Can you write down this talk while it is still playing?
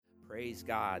Praise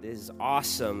God. It is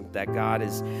awesome that God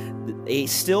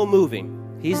is still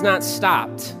moving. He's not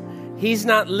stopped. He's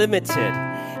not limited.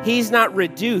 He's not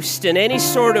reduced in any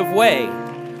sort of way.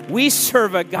 We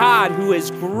serve a God who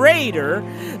is greater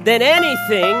than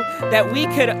anything that we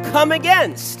could come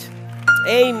against.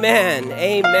 Amen,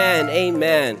 amen,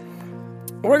 amen.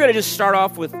 We're going to just start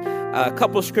off with a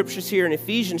couple of scriptures here in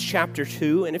Ephesians chapter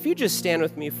 2. And if you just stand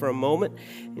with me for a moment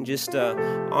and just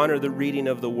honor the reading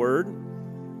of the word.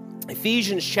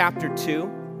 Ephesians chapter 2.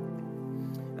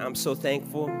 I'm so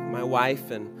thankful. My wife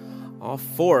and all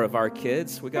four of our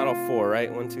kids, we got all four,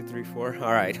 right? 1, 2, 3, 4.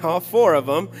 All right, all four of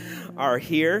them are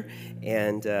here.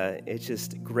 And it's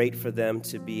just great for them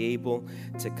to be able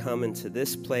to come into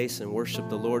this place and worship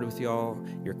the Lord with y'all.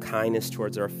 Your kindness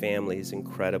towards our family is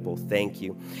incredible. Thank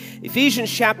you. Ephesians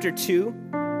chapter 2,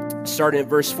 starting at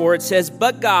verse 4, it says,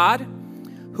 "But God,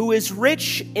 who is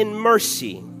rich in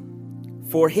mercy,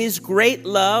 for his great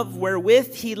love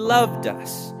wherewith he loved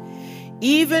us,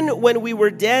 even when we were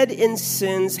dead in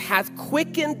sins, hath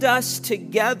quickened us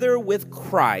together with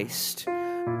Christ.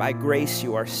 By grace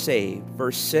you are saved."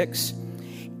 Verse 6,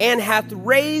 "And hath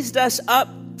raised us up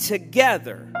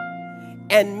together,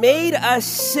 and made us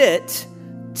sit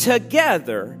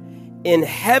together in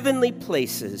heavenly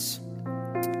places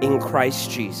in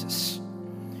Christ Jesus."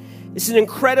 It's an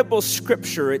incredible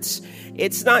scripture. It's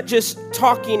not just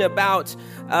talking about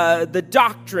the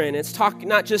doctrine. It's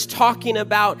not just talking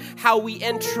about how we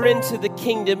enter into the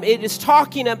kingdom. It is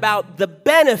talking about the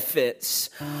benefits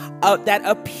that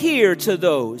appear to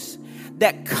those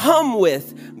that come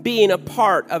with being a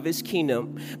part of his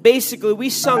kingdom. Basically, we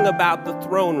sung about the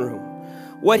throne room.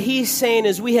 What he's saying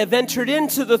is we have entered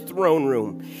into the throne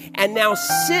room and now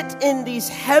sit in these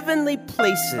heavenly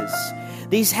places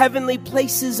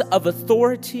of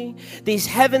authority, these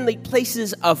heavenly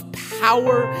places of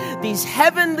power, these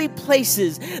heavenly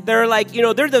places that are like,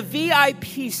 they're the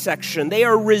VIP section. They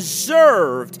are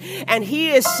reserved. And he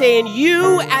is saying,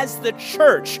 you as the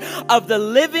church of the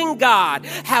living God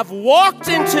have walked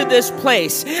into this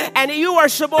place, and you are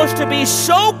supposed to be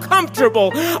so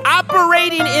comfortable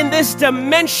operating in this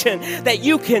dimension that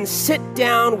you can sit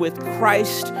down with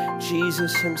Christ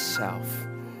Jesus himself.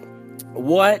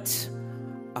 What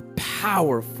a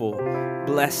powerful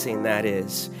blessing that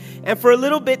is. And for a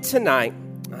little bit tonight,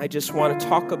 I just want to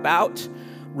talk about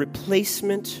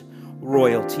replacement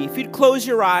royalty. If you'd close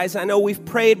your eyes, I know we've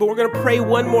prayed, but we're going to pray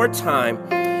one more time.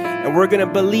 And we're going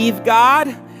to believe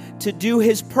God to do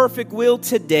his perfect will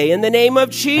today. In the name of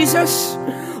Jesus,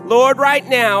 Lord, right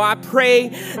now, I pray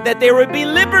that there would be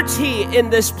liberty in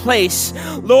this place.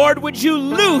 Lord, would you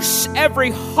loose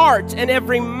every heart and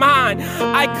every mind?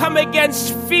 I come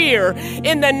against fear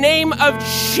in the name of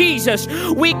Jesus.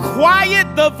 We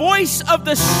quiet the voice of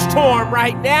the storm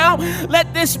right now.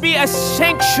 Let this be a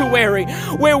sanctuary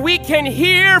where we can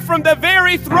hear from the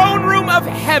very throne room of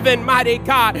heaven, mighty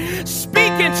God.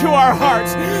 Speak into our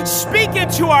hearts. Speak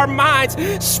into our minds.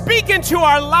 Speak into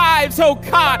our lives, oh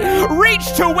God.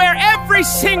 Reach to where every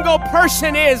single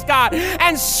person is, God,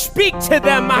 and speak to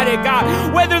them, mighty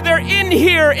God. Whether they're in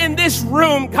here in this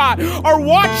room, God, or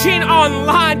watching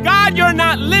online, God, you're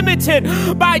not limited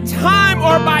by time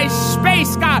or by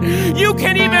space, God. You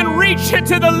can even reach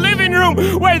into the living room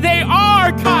where they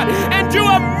are, God, and do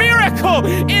a miracle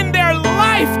in their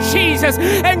life, Jesus.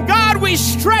 And God, we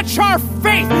stretch our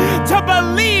faith to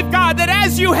believe, God, that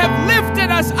as you have lifted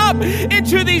us up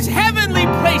into these heavenly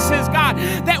places, God,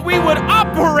 that we would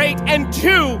operate and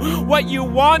do what you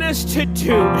want us to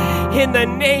do. In the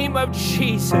name of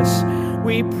Jesus,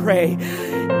 we pray.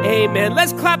 Amen.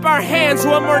 Let's clap our hands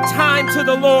one more time to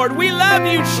the Lord. We love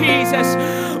you, Jesus.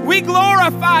 We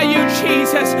glorify you,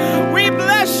 Jesus. We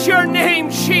bless your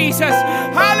name, Jesus.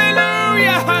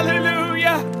 Hallelujah,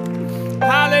 hallelujah.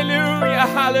 Hallelujah,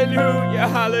 hallelujah,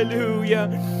 hallelujah.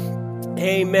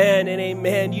 Amen and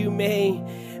amen. You may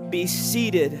be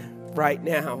seated right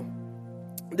now.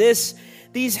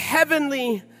 These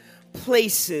heavenly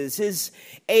places is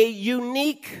a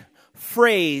unique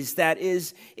phrase that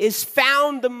is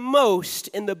found the most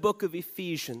in the book of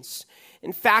Ephesians.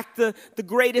 In fact, the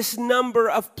greatest number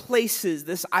of places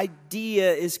this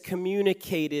idea is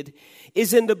communicated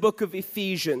is in the book of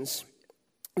Ephesians.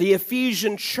 The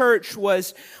Ephesian church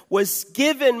was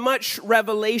given much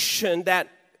revelation that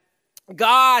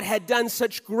God had done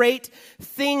such great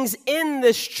things in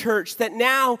this church that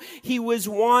now he was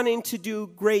wanting to do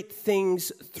great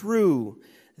things through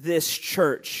this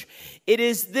church. It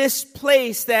is this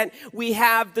place that we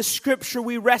have the scripture,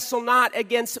 we wrestle not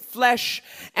against flesh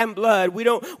and blood.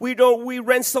 We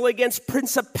wrestle against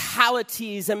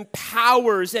principalities and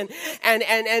powers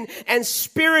and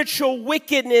spiritual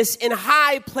wickedness in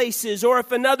high places. Or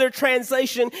if another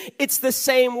translation, it's the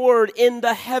same word, in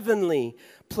the heavenly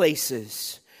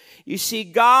places. You see,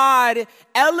 God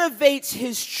elevates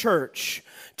his church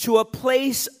to a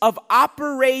place of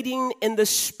operating in the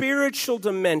spiritual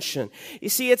dimension. You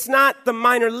see, it's not the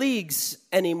minor leagues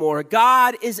anymore.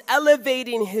 God is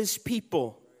elevating his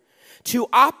people to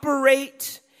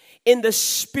operate in the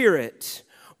spirit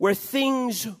where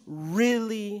things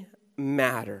really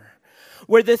matter.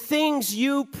 Where the things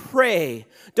you pray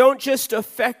don't just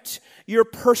affect your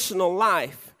personal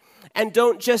life, and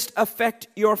don't just affect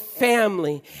your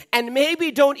family, and maybe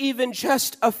don't even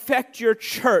just affect your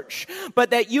church, but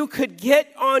that you could get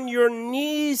on your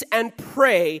knees and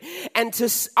pray and to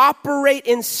operate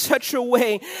in such a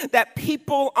way that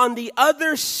people on the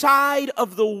other side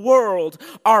of the world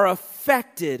are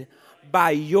affected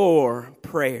by your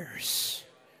prayers.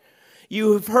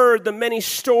 You have heard the many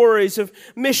stories of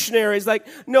missionaries like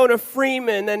Nona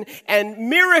Freeman and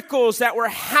miracles that were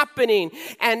happening,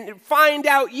 and find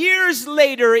out years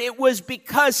later it was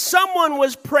because someone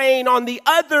was praying on the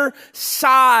other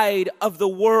side of the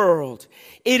world.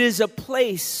 It is a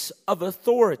place of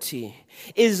authority.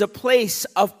 It is a place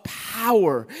of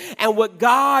power. And what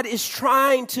God is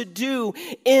trying to do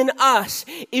in us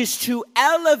is to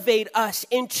elevate us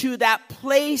into that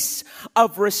place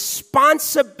of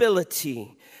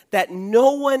responsibility that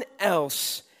no one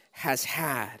else has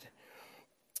had.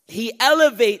 He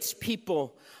elevates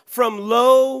people from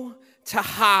low to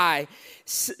high.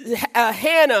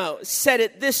 Hannah said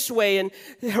it this way in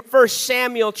 1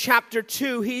 Samuel chapter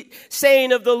 2, he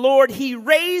saying of the Lord, he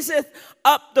raiseth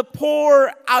up the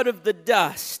poor out of the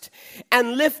dust,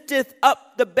 and lifteth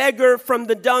up the beggar from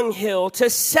the dunghill, to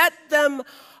set them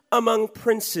among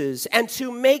princes, and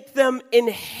to make them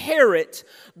inherit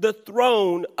the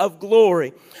throne of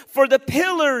glory. For the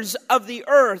pillars of the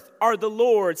earth are the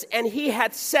Lord's, and he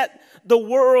hath set the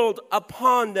world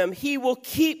upon them. He will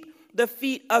keep the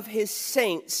feet of his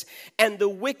saints, and the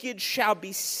wicked shall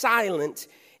be silent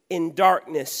in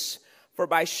darkness. For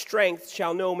by strength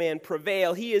shall no man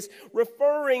prevail. He is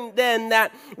referring then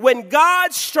that when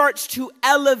God starts to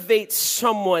elevate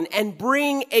someone and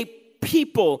bring a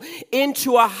people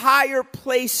into a higher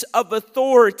place of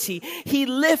authority, he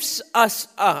lifts us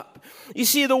up. You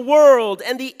see, the world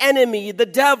and the enemy, the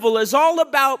devil, is all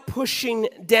about pushing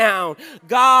down.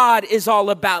 God is all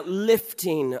about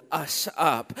lifting us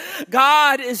up.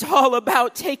 God is all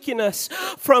about taking us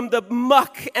from the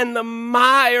muck and the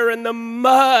mire and the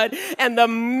mud and the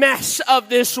mess of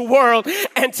this world,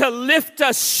 and to lift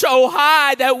us so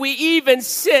high that we even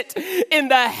sit in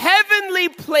the heavenly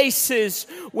places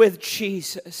with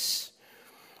Jesus.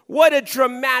 What a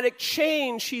dramatic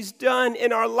change he's done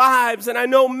in our lives. And I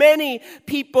know many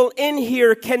people in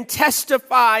here can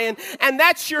testify. And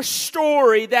that's your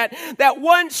story, that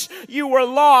once you were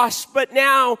lost, but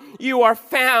now you are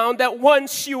found. That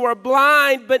once you were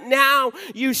blind, but now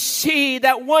you see.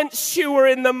 That once you were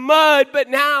in the mud, but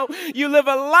now you live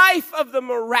a life of the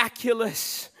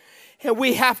miraculous. And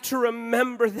we have to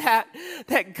remember that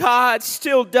God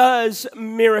still does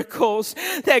miracles,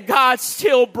 that God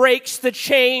still breaks the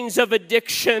chains of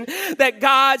addiction, that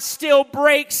God still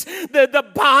breaks the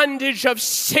bondage of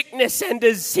sickness and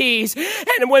disease.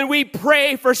 And when we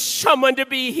pray for someone to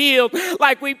be healed,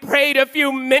 like we prayed a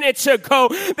few minutes ago,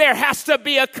 there has to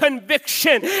be a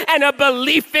conviction and a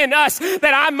belief in us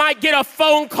that I might get a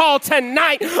phone call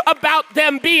tonight about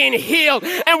them being healed,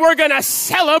 and we're going to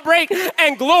celebrate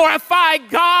and glorify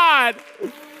God,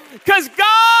 because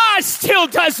God still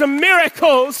does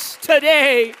miracles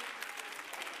today.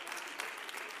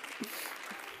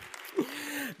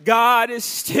 God is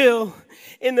still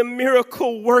in the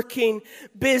miracle working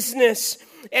business.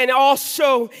 And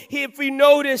also, if we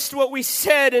noticed what we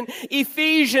said in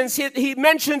Ephesians, he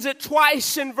mentions it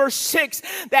twice in verse 6,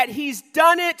 that he's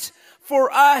done it for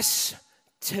us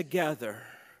together.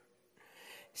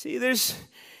 See, there's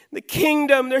the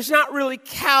kingdom, there's not really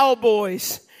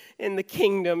cowboys in the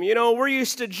kingdom. You know, we're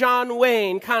used to John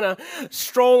Wayne kind of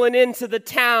strolling into the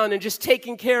town and just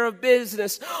taking care of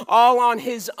business all on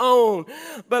his own.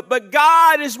 But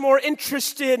God is more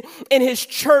interested in his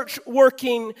church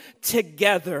working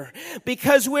together,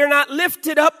 because we're not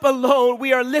lifted up alone.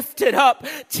 We are lifted up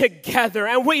together,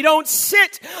 and we don't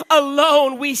sit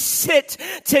alone. We sit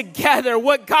together.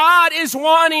 What God is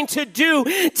wanting to do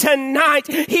tonight,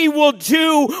 he will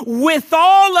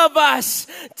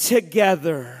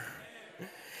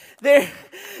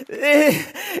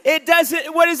It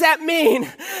doesn't, what does that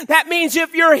mean? That means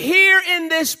if you're here in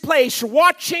this place,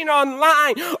 watching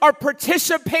online or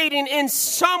participating in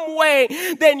some way,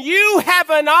 then you have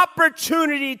an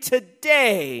opportunity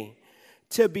today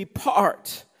to be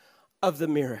part of the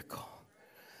miracle,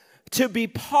 to be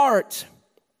part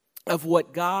of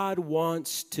what God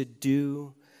wants to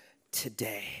do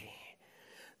today.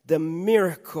 The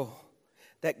miracle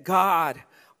that God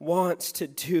wants to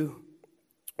do.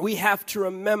 We have to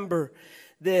remember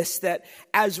this, that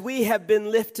as we have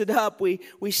been lifted up, we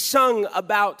sung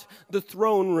about the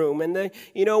throne room. And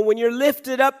when you're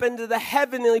lifted up into the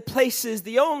heavenly places,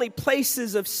 the only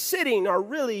places of sitting are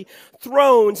really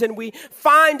thrones. And we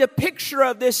find a picture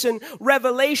of this in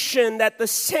Revelation, that the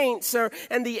saints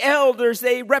and the elders,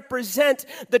 they represent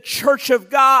the church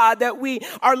of God, that we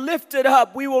are lifted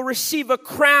up. We will receive a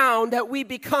crown, that we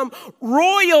become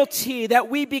royalty, that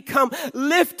we become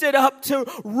lifted up to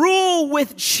rule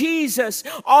with Jesus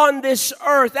on this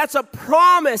earth. That's a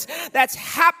promise that's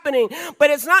happening. But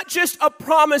it's not just a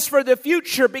promise for the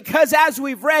future, because as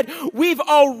we've read, we've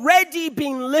already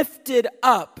been lifted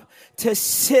up to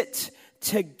sit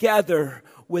together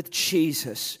with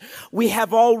Jesus. We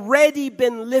have already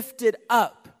been lifted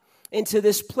up into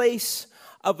this place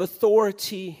of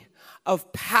authority,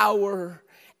 of power,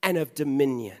 and of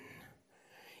dominion.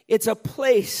 It's a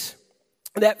place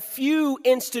that few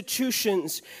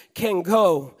institutions can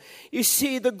go. You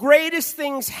see, the greatest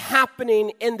things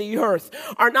happening in the earth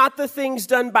are not the things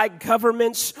done by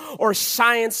governments or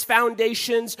science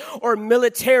foundations or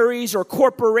militaries or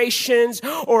corporations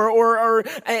or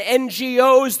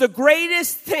NGOs. The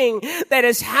greatest thing that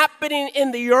is happening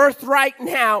in the earth right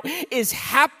now is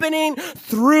happening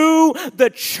through the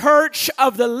church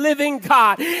of the living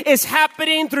God. Is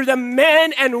happening through the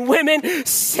men and women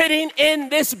sitting in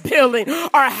this building.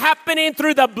 Are happening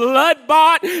through the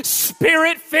blood-bought,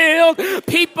 spirit-filled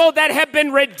people that have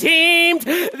been redeemed.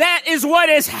 That is what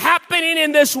is happening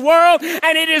in this world,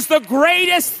 and it is the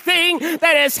greatest thing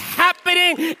that is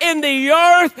happening in the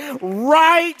earth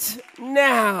right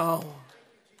now.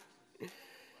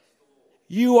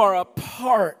 You are a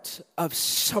part of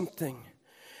something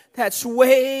that's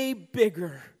way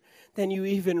bigger than you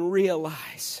even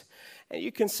realize. And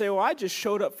you can say, well, I just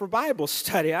showed up for Bible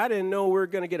study. I didn't know we were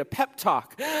going to get a pep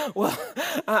talk. Well,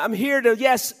 I'm here to,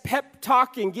 yes, pep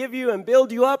talk and give you and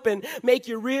build you up and make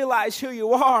you realize who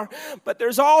you are. But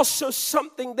there's also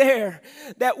something there,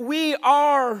 that we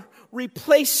are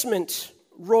replacement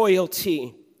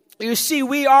royalty. You see,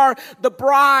 we are the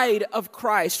bride of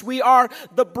Christ. We are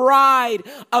the bride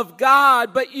of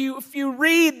God. But if you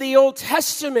read the Old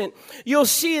Testament, you'll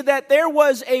see that there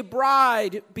was a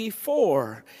bride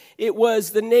before. It was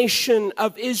the nation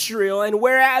of Israel. And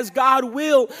whereas God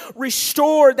will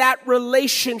restore that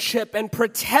relationship and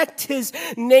protect his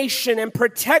nation and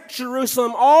protect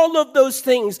Jerusalem, all of those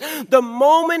things, the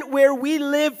moment where we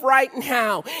live right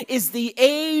now is the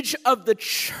age of the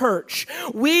church.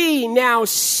 We now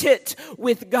sit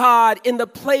with God in the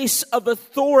place of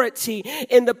authority,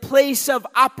 in the place of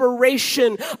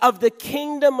operation of the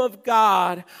kingdom of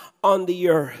God on the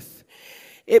earth.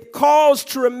 It calls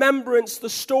to remembrance the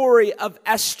story of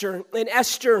Esther. In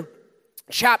Esther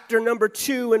chapter number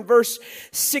 2 and verse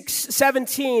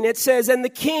 17, it says, "And the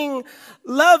king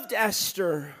loved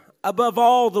Esther above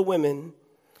all the women,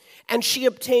 and she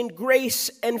obtained grace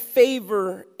and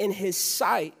favor in his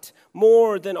sight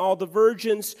more than all the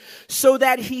virgins, so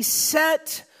that he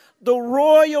set the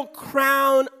royal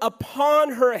crown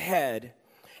upon her head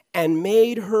and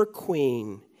made her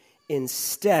queen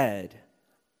instead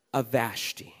of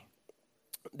Vashti."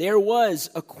 There was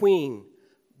a queen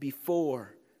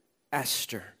before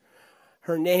Esther.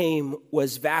 Her name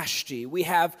was Vashti. We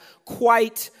have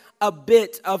quite a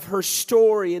bit of her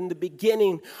story in the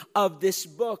beginning of this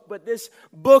book, but this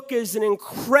book is an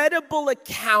incredible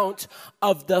account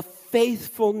of the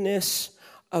faithfulness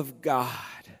of God.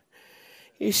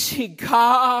 You see,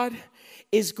 God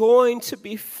is going to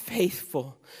be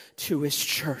faithful to his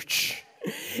church.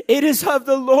 It is of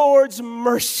the Lord's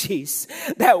mercies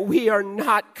that we are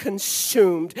not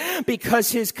consumed,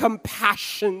 because his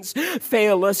compassions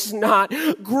fail us not.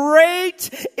 Great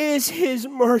is his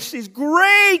mercies.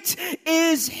 Great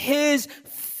is his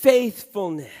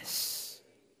faithfulness.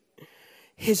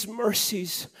 His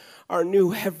mercies are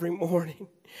new every morning.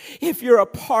 If you're a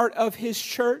part of his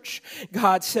church,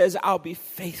 God says, I'll be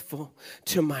faithful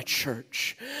to my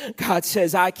church. God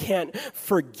says, I can't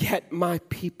forget my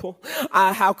people.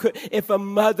 If a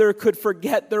mother could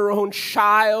forget their own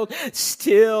child,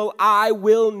 still I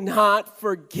will not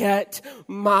forget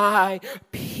my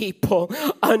people.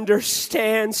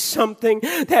 Understand something,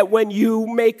 that when you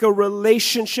make a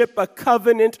relationship, a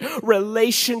covenant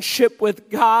relationship with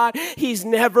God, he's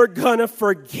never gonna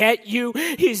forget you.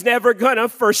 He's never gonna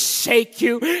forsake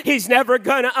you. He's never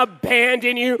gonna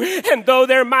abandon you. And though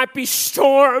there might be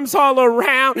storms all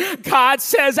around, God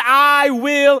says, I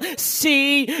will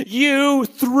see you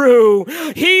through.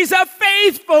 He's a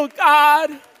faithful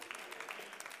God.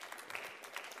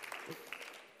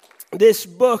 This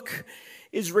book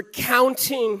is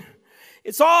recounting,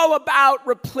 it's all about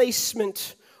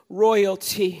replacement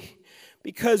royalty,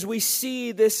 because we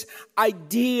see this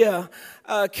idea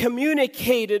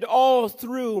communicated all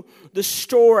through the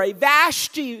story.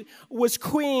 Vashti was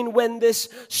queen when this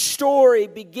story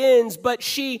begins, but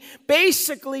she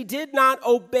basically did not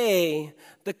obey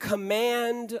the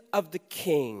command of the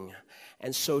king,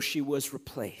 and so she was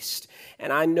replaced.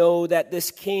 And I know that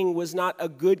this king was not a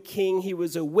good king. He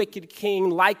was a wicked king,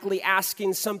 likely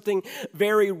asking something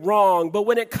very wrong. But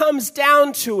when it comes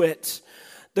down to it,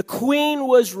 the queen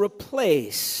was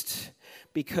replaced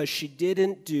because she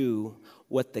didn't do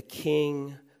what the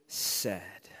king said.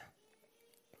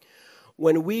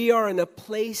 When we are in a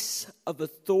place of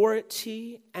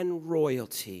authority and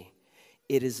royalty,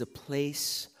 it is a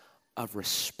place of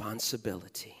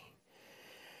responsibility.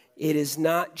 It is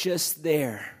not just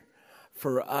there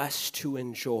for us to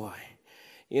enjoy.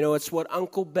 You know, it's what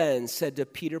Uncle Ben said to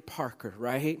Peter Parker,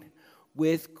 right?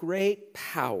 With great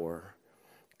power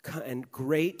and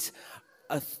great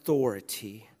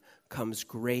authority comes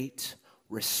great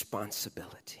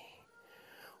responsibility.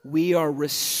 We are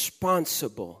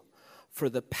responsible for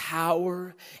the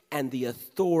power and the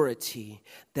authority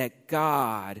that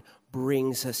God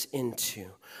brings us into.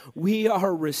 We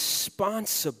are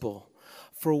responsible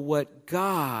for what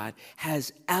God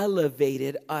has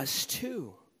elevated us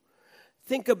to.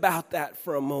 Think about that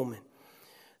for a moment.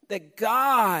 That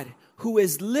God, who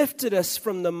has lifted us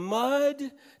from the mud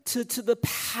to the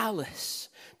palace,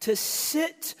 to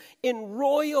sit in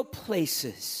royal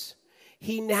places,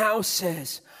 he now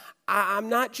says, I'm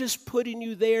not just putting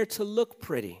you there to look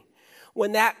pretty.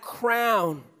 When that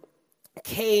crown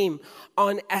came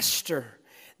on Esther,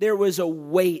 there was a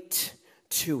weight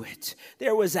to it.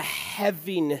 There was a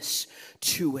heaviness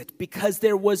to it because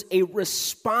there was a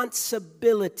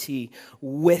responsibility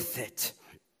with it.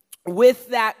 With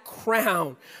that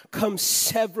crown comes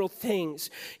several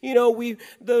things. You know,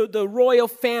 the royal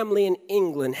family in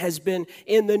England has been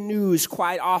in the news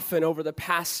quite often over the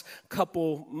past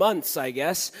couple months, I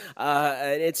guess.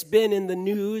 It's been in the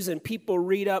news and people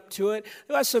read up to it.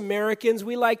 Us Americans,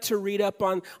 we like to read up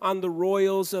on the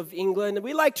royals of England.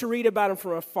 We like to read about them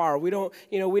from afar. We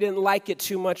didn't like it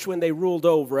too much when they ruled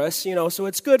over us, so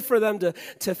it's good for them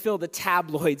to fill the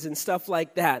tabloids and stuff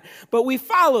like that. But we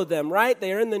follow them, right?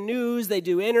 They're in the news, they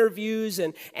do interviews,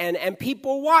 and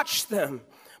people watch them.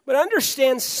 But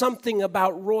understand something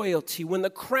about royalty. When the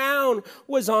crown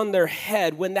was on their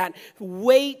head, when that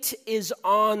weight is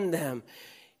on them,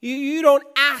 you don't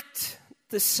act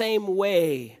the same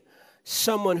way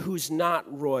someone who's not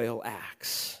royal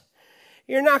acts.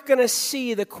 You're not going to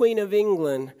see the Queen of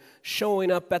England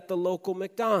showing up at the local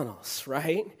McDonald's,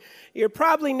 right? You're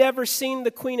probably never seen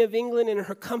the Queen of England in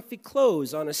her comfy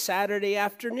clothes on a Saturday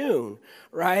afternoon,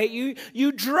 right?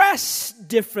 You dress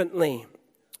differently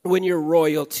when you're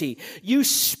royalty. You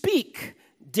speak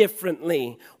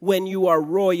differently when you are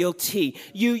royalty.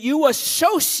 You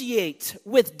associate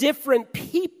with different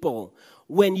people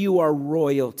when you are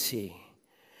royalty.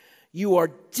 You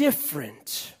are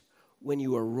different when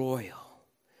you are royal.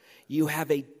 You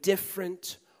have a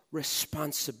different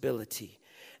responsibility.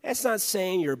 That's not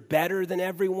saying you're better than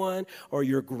everyone or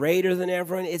you're greater than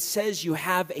everyone. It says you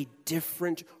have a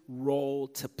different role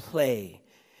to play.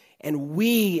 And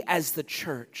we as the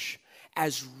church,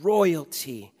 as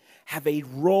royalty, have a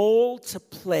role to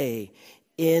play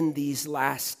in these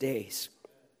last days.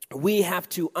 We have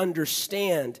to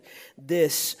understand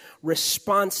this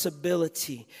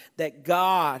responsibility that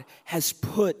God has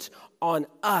put on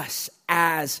us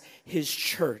as his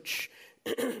church.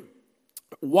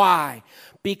 Why?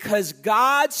 Because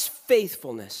God's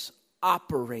faithfulness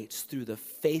operates through the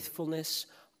faithfulness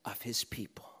of his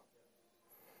people.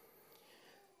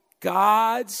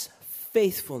 God's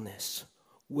faithfulness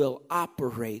will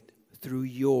operate through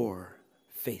your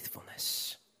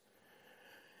faithfulness.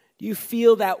 Do you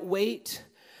feel that weight?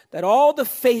 that all the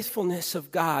faithfulness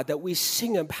of God that we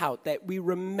sing about, that we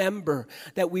remember,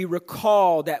 that we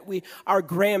recall, that our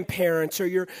grandparents or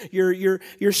your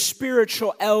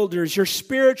spiritual elders, your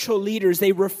spiritual leaders,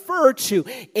 they refer to,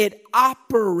 it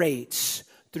operates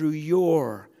through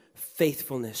your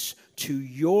faithfulness to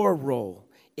your role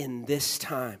in this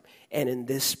time and in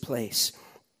this place.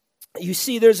 You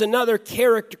see, there's another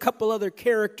character, couple other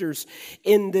characters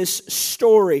in this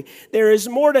story. There is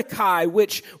Mordecai,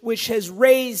 which has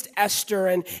raised Esther,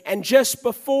 and just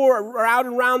before,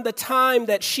 around the time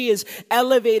that she is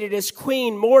elevated as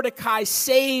queen, Mordecai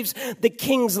saves the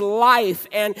king's life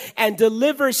and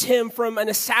delivers him from an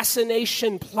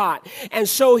assassination plot. And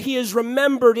so he is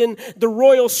remembered in the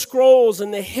royal scrolls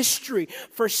and the history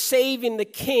for saving the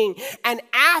king. And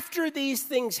after these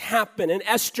things happen, in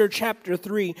Esther chapter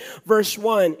 3, Verse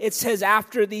 1, it says,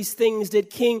 after these things did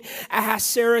King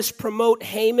Ahasuerus promote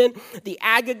Haman the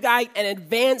Agagite and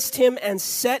advanced him and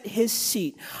set his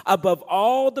seat above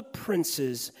all the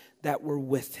princes that were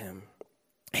with him.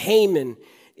 Haman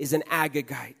is an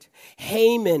Agagite.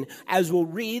 Haman, as we'll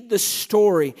read the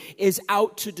story, is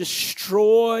out to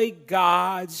destroy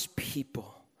God's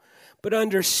people. But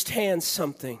understand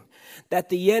something, that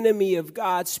the enemy of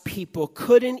God's people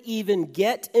couldn't even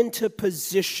get into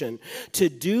position to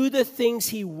do the things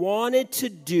he wanted to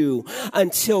do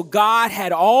until God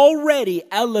had already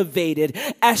elevated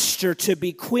Esther to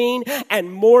be queen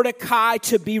and Mordecai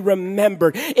to be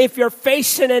remembered. If you're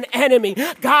facing an enemy,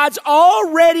 God's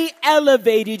already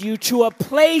elevated you to a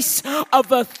place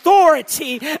of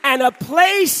authority and a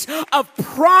place of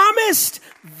promised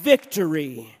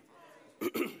victory.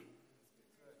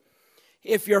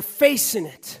 If you're facing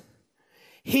it,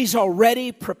 he's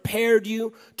already prepared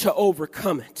you to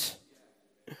overcome it.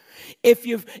 If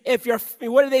you're,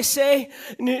 what do they say?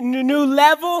 New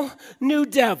level, new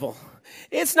devil.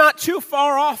 It's not too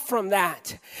far off from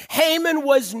that. Haman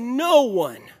was no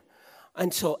one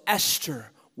until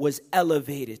Esther was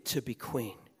elevated to be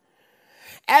queen.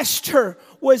 Esther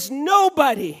was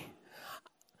nobody,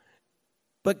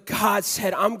 but God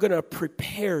said, I'm going to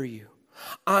prepare you.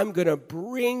 I'm going to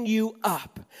bring you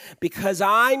up because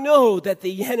I know that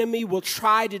the enemy will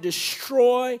try to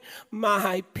destroy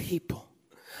my people.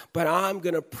 But I'm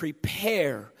going to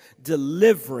prepare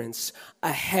deliverance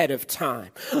ahead of time.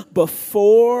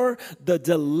 Before the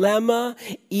dilemma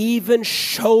even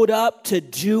showed up to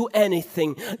do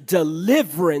anything,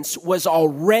 deliverance was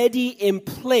already in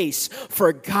place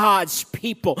for God's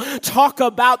people. Talk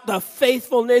about the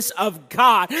faithfulness of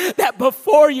God, that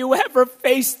before you ever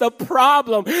faced the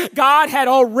problem, God had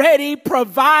already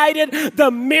provided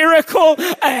the miracle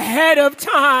ahead of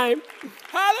time.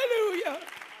 Hallelujah.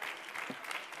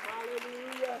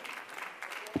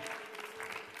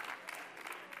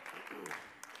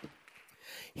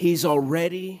 He's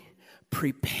already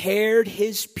prepared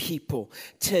his people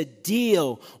to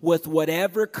deal with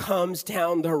whatever comes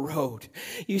down the road.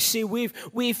 You see, we've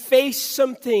faced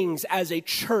some things as a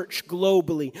church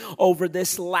globally over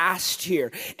this last year.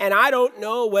 And I don't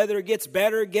know whether it gets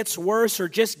better, gets worse, or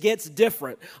just gets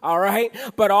different. All right?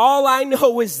 But all I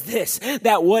know is this,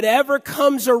 that whatever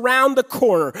comes around the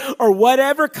corner or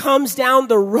whatever comes down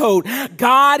the road,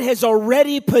 God has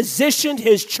already positioned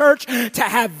his church to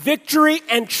have victory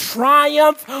and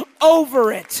triumph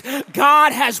over it.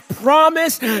 God has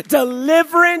promised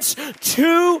deliverance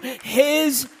to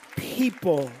his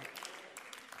people.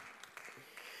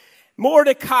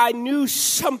 Mordecai knew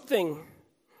something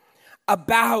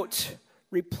about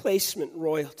replacement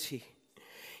royalty.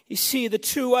 You see, the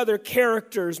two other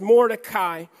characters,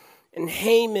 Mordecai and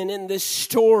Haman in this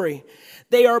story,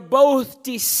 they are both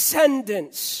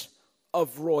descendants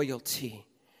of royalty.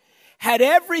 Had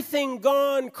everything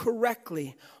gone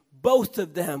correctly, both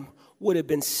of them would have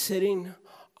been sitting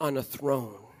on a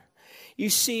throne. You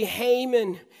see,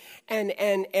 Haman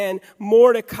and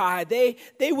Mordecai, they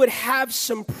would have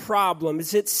some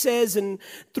problems. It says in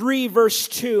 3 verse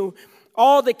 2,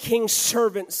 all the king's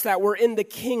servants that were in the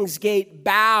king's gate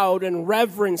bowed and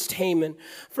reverenced Haman,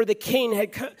 for the king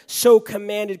had so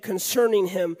commanded concerning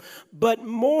him. But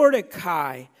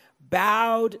Mordecai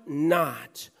bowed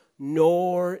not,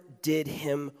 nor did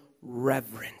him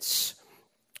reverence.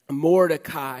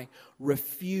 Mordecai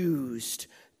refused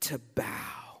to bow.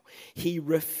 He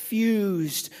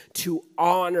refused to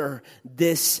honor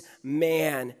this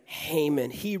man,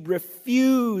 Haman. He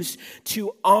refused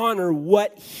to honor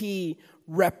what he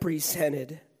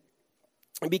represented.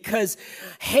 Because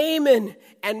Haman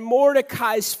and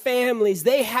Mordecai's families,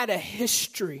 they had a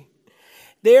history.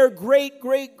 Their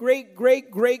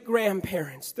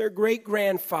great-great-great-great-great-grandparents, their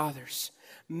great-grandfathers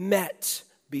met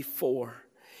before.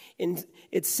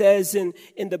 It says in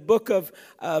the book of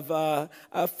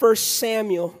 1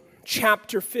 Samuel,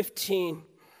 chapter 15,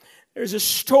 there's a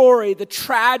story, the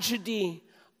tragedy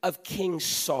of King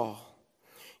Saul.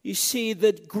 You see,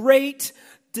 the great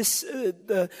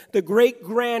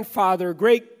grandfather,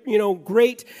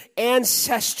 great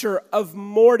ancestor of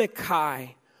Mordecai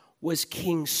was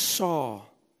King Saul.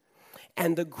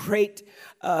 And the great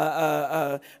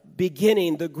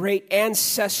beginning, the great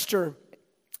ancestor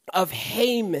of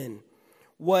Haman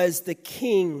was the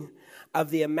king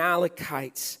of the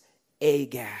Amalekites,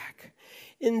 Agag.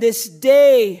 In this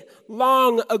day,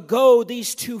 long ago,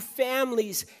 these two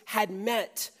families had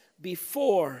met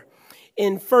before.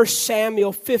 In 1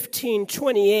 Samuel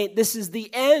 15:28, this is the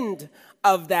end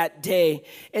of that day.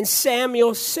 And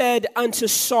Samuel said unto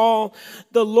Saul,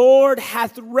 the Lord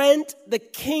hath rent the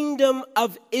kingdom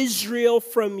of Israel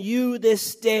from you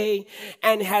this day,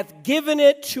 and hath given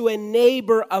it to a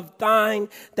neighbor of thine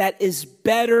that is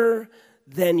better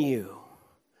than you.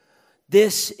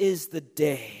 This is the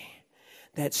day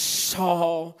that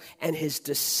Saul and his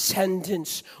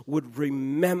descendants would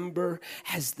remember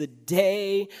as the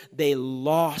day they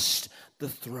lost the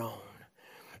throne.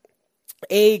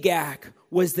 Agag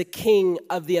was the king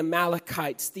of the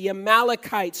Amalekites. The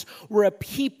Amalekites were a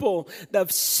people that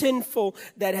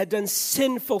had done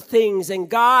sinful things. And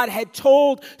God had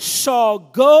told Saul,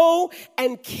 go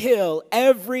and kill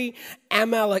every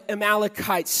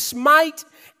Amalekite. Smite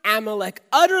Amalek,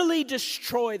 utterly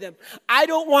destroy them. I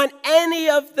don't want any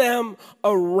of them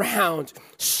around.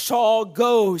 Saul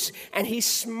goes and he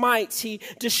smites, he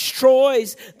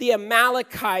destroys the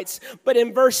Amalekites. But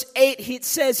in verse 8, it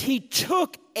says he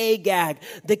took Agag,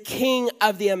 the king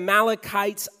of the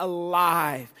Amalekites,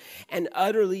 alive, and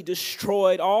utterly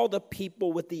destroyed all the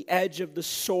people with the edge of the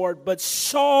sword. But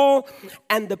Saul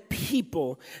and the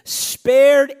people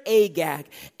spared Agag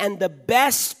and the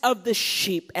best of the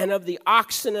sheep and of the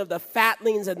oxen, of the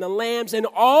fatlings and the lambs, and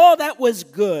all that was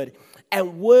good,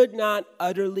 and would not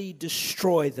utterly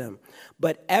destroy them.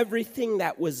 But everything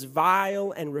that was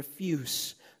vile and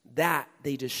refuse, that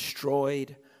they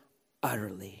destroyed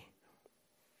utterly.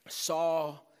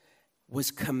 Saul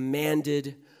was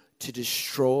commanded to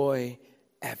destroy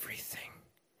everything.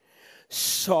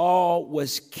 Saul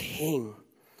was king.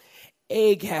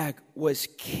 Agag was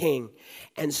king.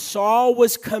 And Saul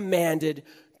was commanded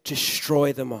to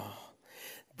destroy them all.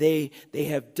 They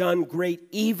have done great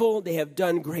evil. They have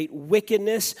done great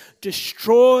wickedness.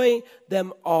 Destroy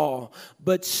them all.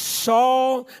 But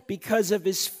Saul, because of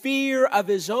his fear of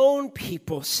his own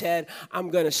people, said, I'm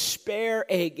going to spare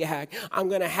Agag. I'm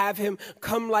going to have him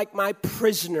come like my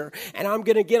prisoner. And I'm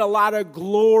going to get a lot of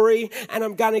glory. And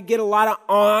I'm going to get a lot of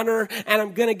honor. And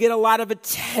I'm going to get a lot of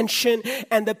attention.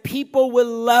 And the people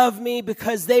will love me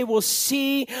because they will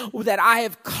see that I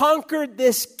have conquered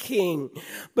this king.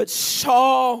 But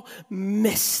Saul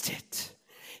missed it.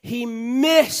 He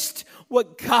missed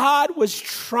what God was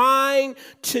trying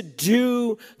to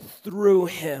do through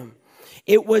him.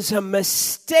 It was a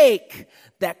mistake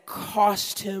that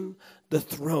cost him the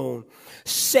throne.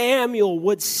 Samuel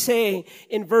would say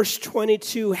in verse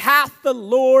 22, hath the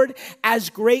Lord as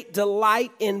great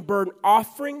delight in burnt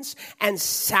offerings and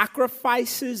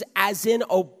sacrifices as in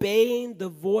obeying the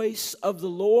voice of the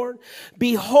Lord?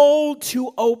 Behold,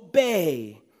 to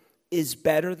obey is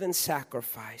better than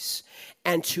sacrifice,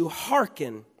 and to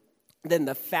hearken than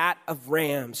the fat of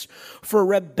rams. For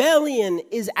rebellion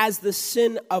is as the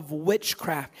sin of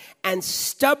witchcraft, and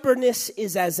stubbornness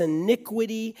is as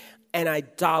iniquity and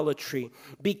idolatry.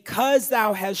 Because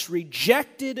thou hast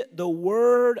rejected the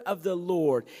word of the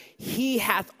Lord, he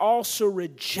hath also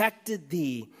rejected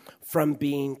thee from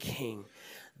being king.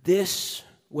 This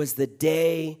was the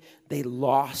day they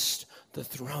lost the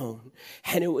throne.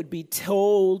 And it would be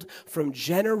told from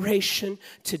generation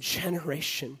to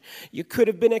generation. You could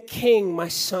have been a king, my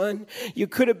son. You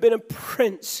could have been a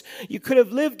prince. You could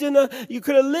have lived in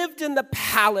the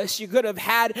palace. You could have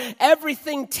had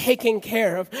everything taken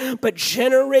care of. But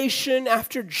generation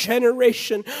after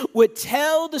generation would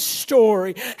tell the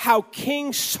story how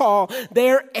King Saul,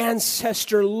 their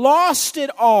ancestor, lost it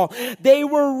all. They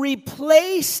were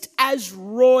replaced as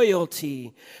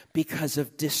royalty because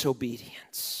of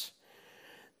disobedience.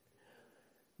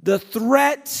 The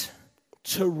threat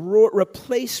to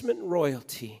replacement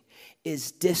royalty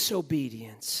is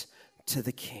disobedience to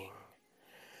the king.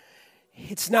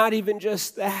 It's not even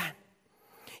just that.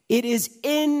 It is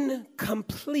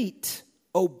incomplete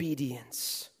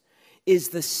obedience is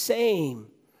the same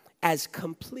as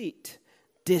complete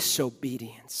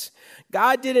disobedience.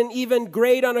 God didn't even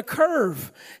grade on a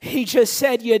curve. He just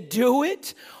said, you do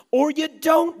it or you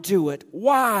don't do it.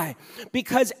 Why?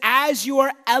 Because as you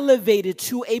are elevated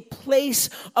to a place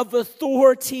of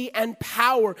authority and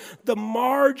power, the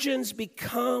margins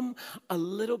become a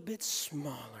little bit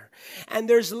smaller. And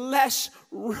there's less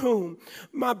room.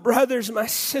 My brothers, my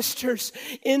sisters,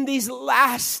 in these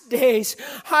last days,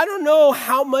 I don't know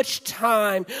how much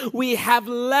time we have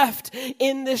left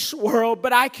in this world,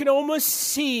 but I can almost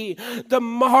see the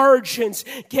margins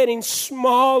getting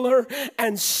smaller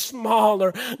and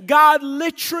smaller. God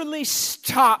literally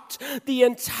stopped the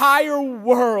entire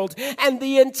world and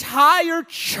the entire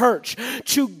church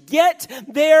to get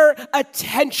their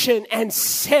attention and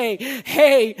say,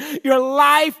 hey, your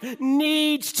life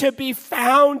needs to be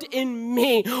found in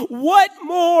me. What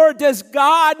more does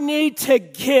God need to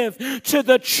give to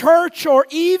the church or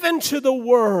even to the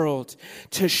world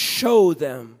to show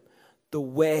them the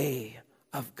way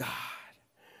of God?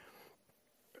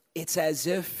 It's as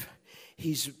if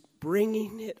he's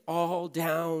bringing it all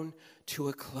down to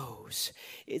a close.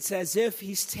 It's as if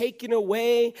he's taken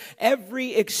away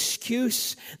every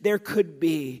excuse there could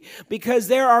be, because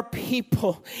there are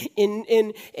people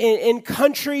in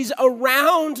countries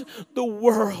around the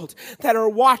world that are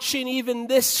watching even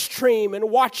this stream and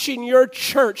watching your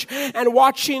church and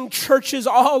watching churches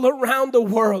all around the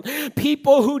world.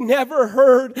 People who never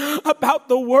heard about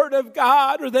the Word of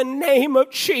God or the name of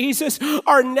Jesus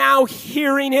are now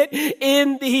hearing it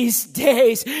in these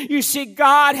days. You see,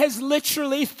 God has literally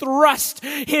thrust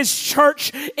his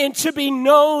church into being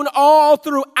known all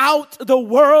throughout the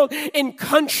world in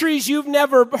countries you've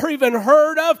never even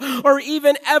heard of or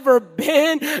even ever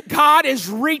been. God is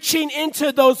reaching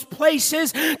into those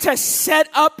places to set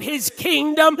up his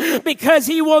kingdom, because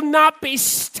he will not be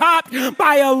stopped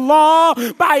by a law,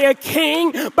 by a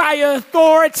king, by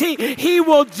authority. He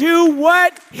will do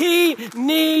what he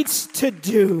needs to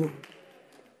do.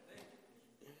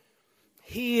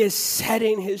 He is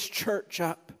setting his church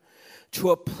up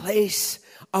to a place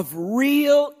of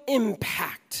real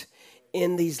impact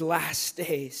in these last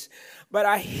days. But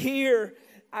I hear,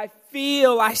 I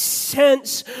feel, I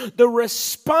sense the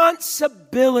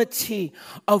responsibility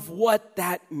of what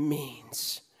that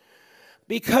means.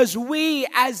 Because we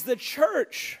as the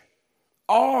church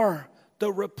are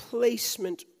the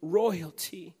replacement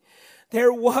royalty.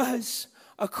 There was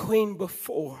a queen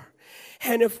before.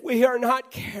 And if we are not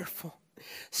careful,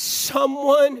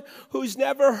 someone who's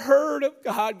never heard of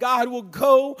God, God will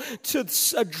go to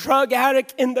a drug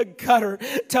addict in the gutter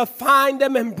to find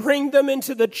them and bring them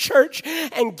into the church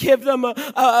and give them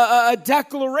a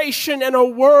declaration and a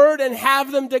word and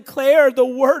have them declare the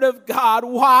word of God.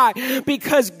 Why?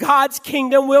 Because God's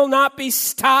kingdom will not be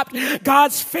stopped.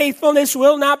 God's faithfulness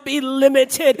will not be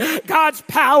limited. God's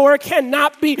power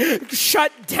cannot be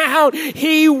shut down.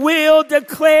 He will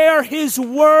declare his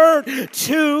word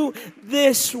to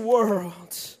this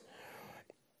world.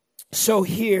 So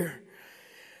here,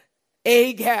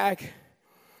 Agag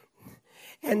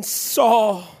and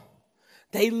Saul,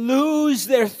 they lose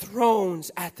their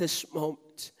thrones at this moment.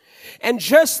 And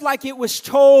just like it was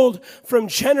told from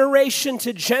generation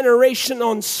to generation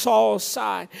on Saul's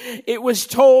side, it was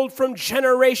told from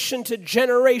generation to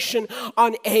generation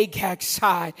on Agag's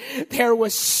side. There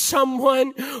was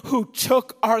someone who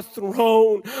took our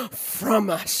throne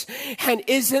from us. And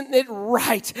isn't it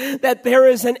right that there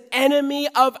is an enemy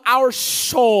of our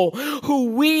soul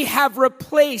who we have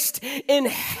replaced in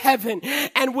heaven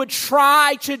and would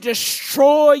try to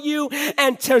destroy you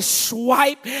and to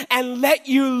swipe and let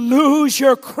you lose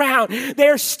your crown?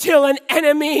 There's still an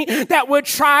enemy that would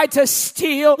try to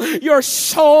steal your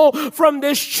soul from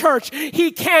this church.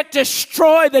 He can't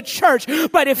destroy the church,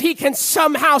 but if he can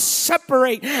somehow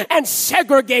separate and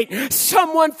segregate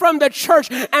someone from the church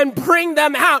and bring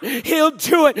them out, he'll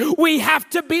do it. We have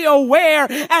to be aware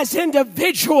as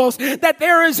individuals that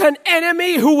there is an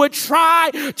enemy who would try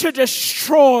to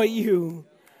destroy you.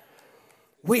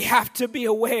 We have to be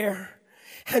aware.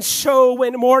 And so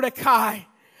when Mordecai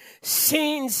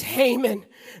sees Haman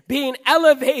being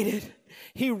elevated,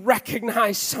 he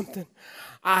recognized something.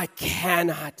 I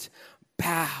cannot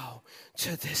bow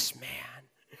to this man.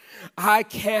 I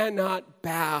cannot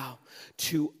bow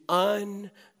to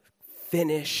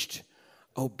unfinished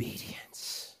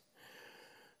obedience.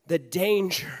 The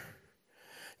danger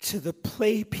to the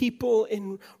people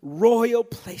in royal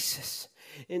places,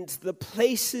 into the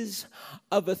places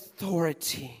of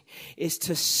authority, is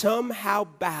to somehow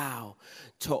bow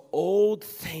to old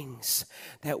things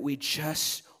that we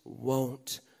just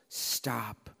won't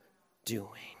stop doing.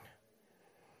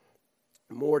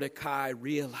 Mordecai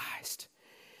realized,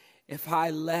 if I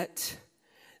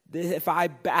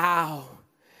bow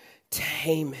to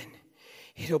Haman,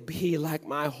 it'll be like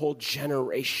my whole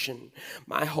generation,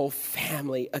 my whole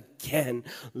family again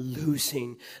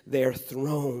losing their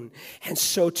throne. And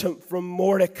so from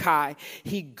Mordecai,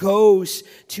 he goes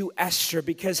to Esther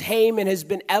because Haman has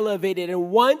been elevated.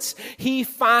 And once he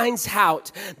finds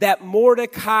out that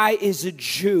Mordecai is a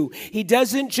Jew, he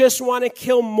doesn't just want to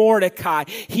kill Mordecai.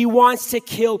 He wants to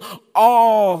kill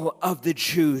all of the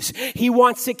Jews. He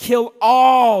wants to kill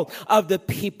all of the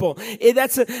people.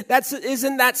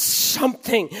 Isn't that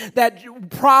something? That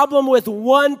problem with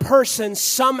one person,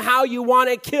 somehow you want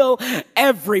to kill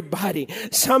everybody.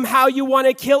 Somehow you want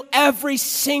to kill every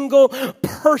single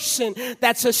person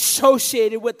that's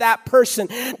associated with that person.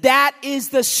 That is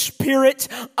the spirit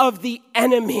of the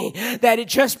enemy. That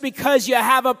just because you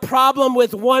have a problem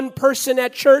with one person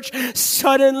at church,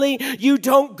 suddenly you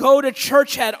don't go to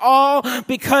church at all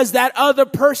because that other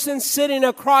person sitting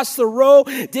across the row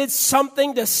did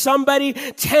something to somebody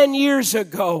 10 years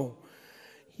ago.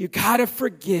 You gotta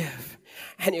forgive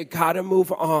and you gotta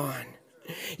move on.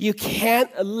 You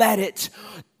can't let it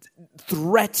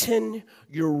threaten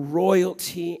your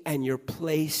royalty and your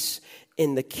place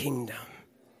in the kingdom.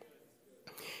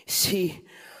 See,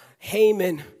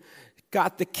 Haman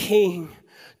got the king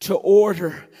to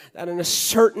order that on a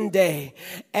certain day,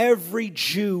 every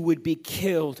Jew would be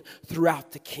killed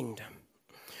throughout the kingdom.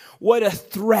 What a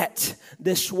threat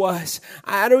this was.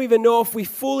 I don't even know if we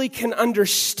fully can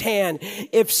understand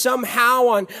if somehow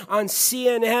on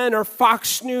CNN or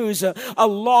Fox News a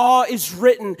law is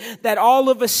written that all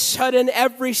of a sudden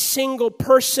every single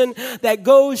person that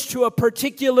goes to a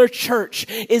particular church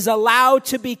is allowed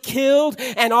to be killed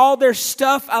and all their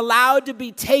stuff allowed to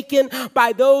be taken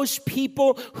by those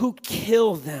people who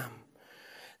kill them.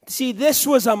 See, this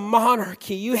was a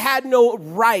monarchy. You had no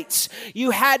rights.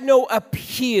 You had no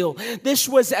appeal. This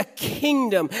was a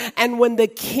kingdom. And when the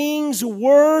king's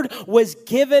word was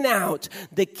given out,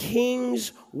 the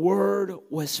king's word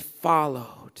was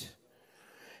followed.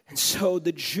 And so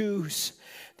the Jews,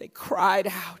 they cried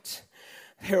out.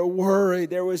 They're worried.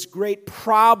 There was great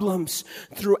problems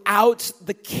throughout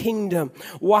the kingdom.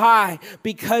 Why?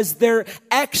 Because their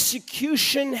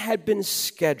execution had been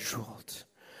scheduled.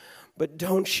 But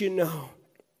don't you know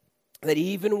that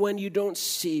even when you don't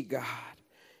see God,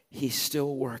 He's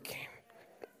still working?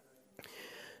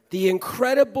 The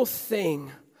incredible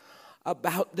thing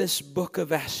about this book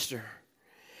of Esther,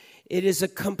 it is a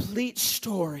complete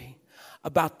story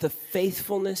about the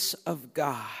faithfulness of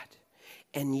God.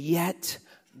 And yet,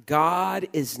 God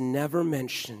is never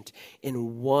mentioned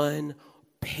in one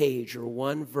page or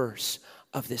one verse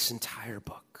of this entire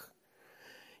book.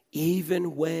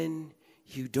 Even when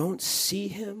you don't see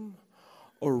Him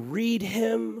or read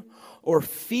Him or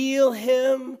feel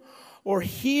Him or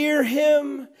hear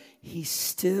Him, He's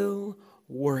still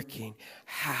working.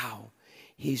 How?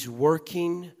 He's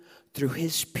working through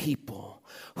His people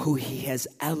who He has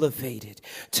elevated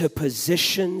to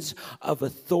positions of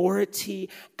authority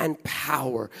and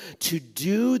power to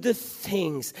do the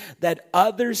things that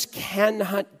others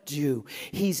cannot do.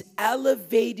 He's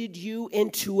elevated you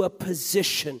into a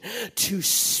position to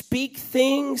speak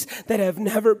things that have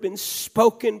never been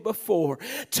spoken before,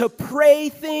 to pray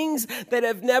things that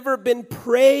have never been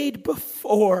prayed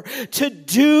before, to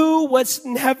do what's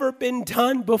never been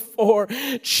done before.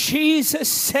 Jesus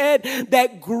said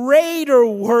that greater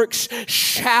works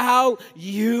shall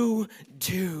you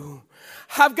do.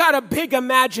 I've got a big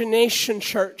imagination,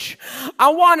 church. I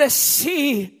want to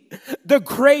see the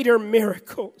greater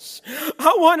miracles.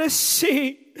 I want to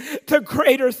see the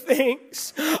greater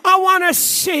things. I want to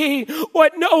see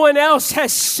what no one else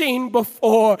has seen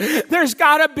before. There's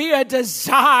got to be a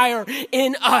desire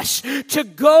in us to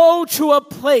go to a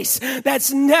place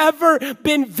that's never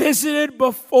been visited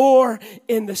before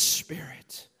in the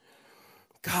Spirit.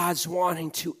 God's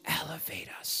wanting to elevate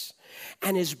us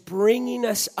and is bringing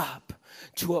us up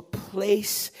to a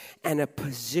place and a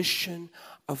position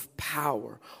of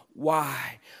power.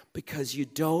 Why? Because you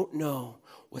don't know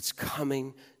what's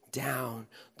coming down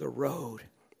the road.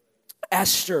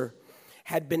 Esther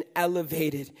had been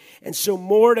elevated. And so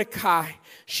Mordecai,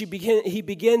 he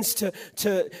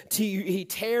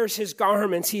tears his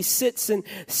garments. He sits in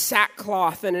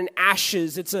sackcloth and in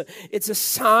ashes. It's a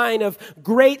sign of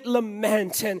great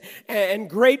lament and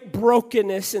great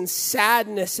brokenness and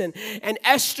sadness. And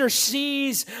Esther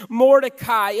sees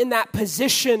Mordecai in that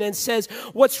position and says,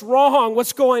 what's wrong?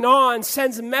 What's going on?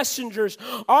 Sends messengers,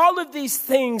 all of these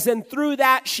things. And through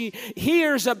that, she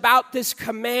hears about this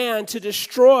command to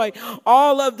destroy all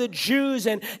of the Jews.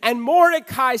 And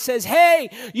Mordecai says, hey,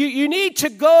 you need to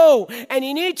go and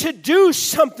you need to do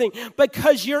something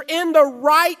because you're in the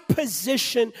right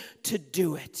position to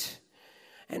do it.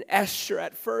 And Esther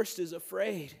at first is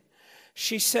afraid.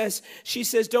 She says,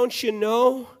 don't you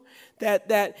know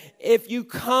that if you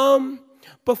come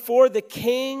before the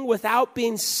king without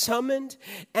being summoned,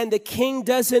 and the king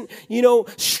doesn't,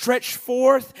 stretch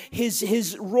forth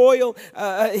his royal,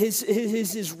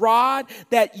 his rod,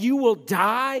 that you will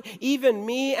die, even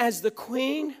me as the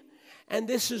queen? And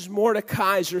this is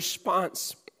Mordecai's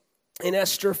response in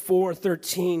Esther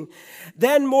 4:13.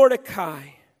 Then Mordecai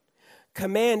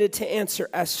commanded to answer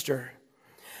Esther,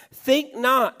 think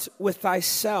not with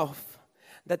thyself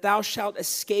that thou shalt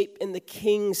escape in the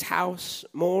king's house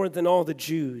more than all the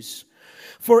Jews.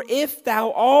 For if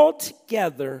thou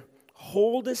altogether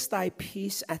holdest thy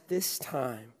peace at this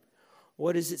time,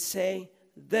 what does it say?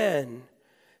 Then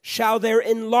shall their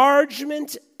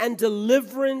enlargement and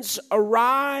deliverance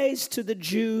arise to the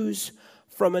Jews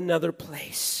from another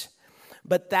place.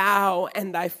 But thou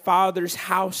and thy father's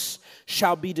house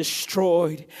shall be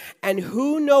destroyed. And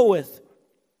who knoweth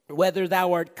whether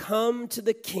thou art come to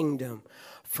the kingdom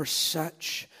for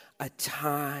such a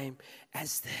time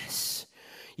as this?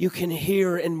 You can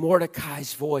hear in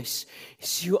Mordecai's voice,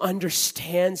 so you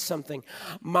understand something.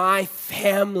 My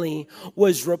family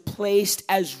was replaced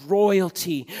as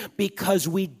royalty because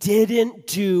we didn't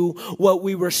do what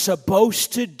we were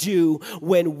supposed to do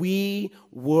when we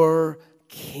were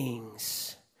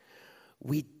kings.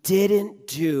 We didn't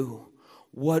do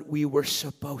what we were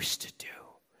supposed to do.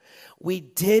 We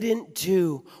didn't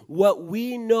do what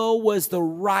we know was the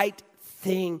right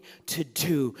thing to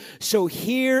do. So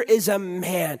here is a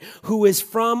man who is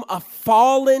from a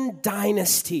fallen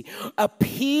dynasty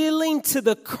appealing to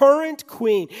the current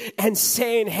queen and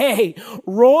saying, hey,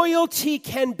 royalty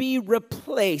can be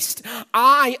replaced.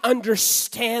 I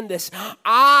understand this.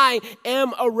 I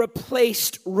am a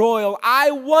replaced royal.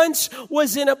 I once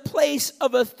was in a place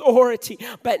of authority,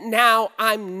 but now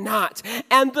I'm not.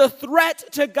 And the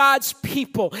threat to God's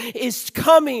people is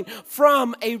coming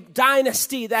from a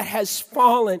dynasty that has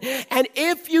fallen. And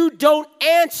if you don't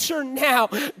answer now,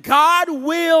 God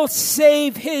will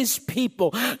save his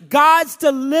people. God's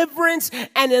deliverance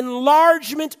and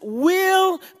enlargement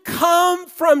will come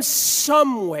from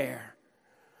somewhere.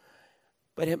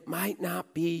 But it might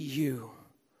not be you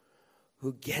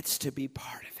who gets to be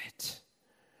part of it.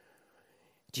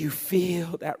 Do you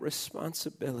feel that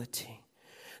responsibility?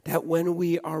 That when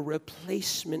we are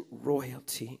replacement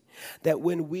royalty, that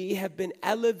when we have been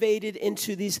elevated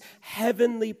into these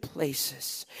heavenly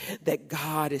places, that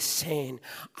God is saying,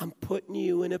 I'm putting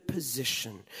you in a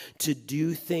position to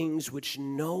do things which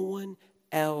no one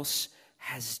else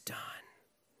has done.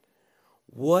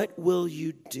 What will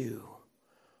you do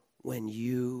when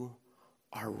you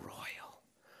are royal?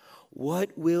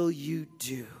 What will you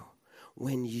do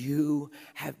when you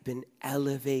have been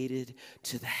elevated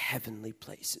to the heavenly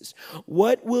places?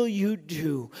 What will you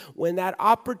do when that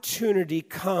opportunity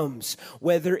comes,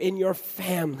 whether in your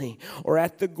family or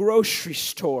at the grocery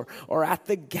store or at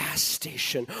the gas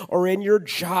station or in your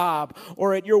job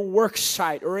or at your work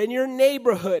site or in your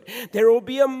neighborhood? There will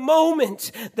be a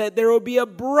moment that there will be a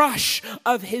brush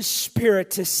of his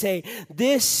Spirit to say,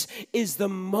 this is the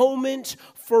moment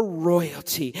for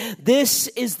royalty. This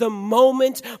is the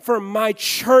moment for my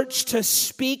church to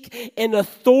speak in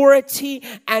authority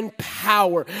and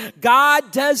power.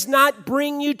 God does not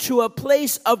bring you to a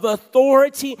place of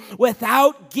authority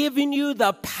without giving you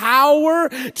the power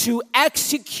to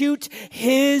execute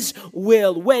his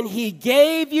will. When he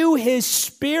gave you his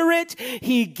Spirit,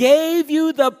 he gave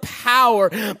you the power.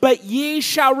 But ye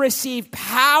shall receive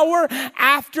power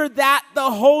after that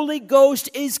the Holy Ghost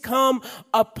is come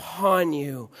upon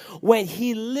you. When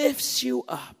he lifts you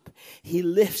up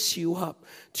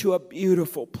to a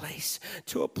beautiful place,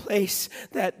 to a place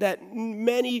that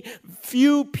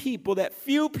few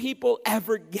people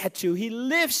ever get to. He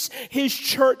lifts his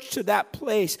church to that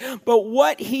place. But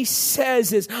what he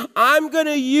says is, I'm going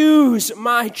to use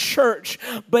my church,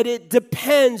 but it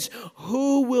depends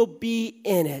who will be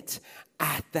in it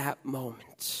at that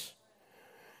moment.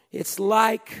 It's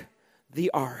like the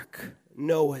ark,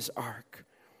 Noah's ark.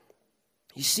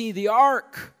 You see, the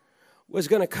ark was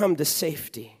going to come to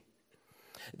safety.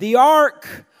 The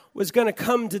ark was going to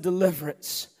come to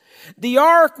deliverance. The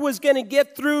ark was going to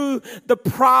get through the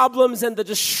problems and the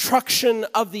destruction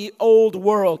of the old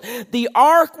world. The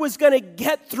ark was going to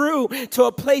get through to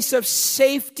a place of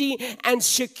safety and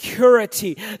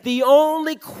security. The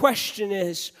only question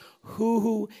is,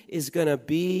 who is going to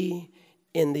be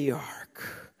in the ark?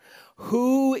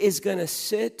 Who is going to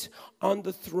sit on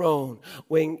the throne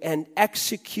and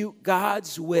execute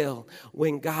God's will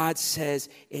when God says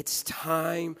it's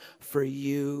time for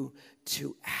you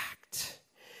to act?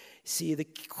 See, the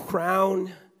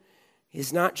crown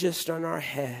is not just on our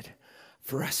head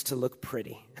for us to look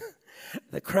pretty.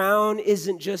 The crown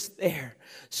isn't just there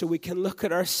so we can look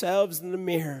at ourselves in the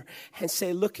mirror and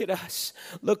say, look at us.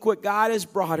 Look what God has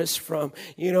brought us from.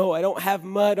 I don't have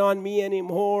mud on me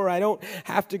anymore. I don't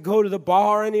have to go to the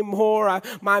bar anymore.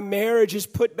 My marriage is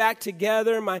put back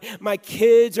together. My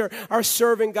kids are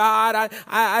serving God.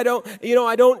 I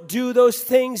don't do those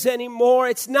things anymore.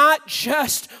 It's not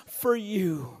just for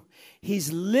you. He's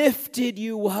lifted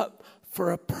you up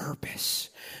for a purpose,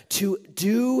 to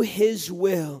do His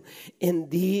will in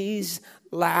these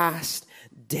last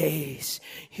days.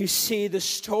 You see, the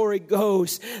story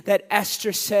goes that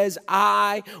Esther says,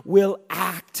 I will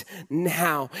act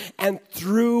now. And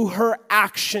through her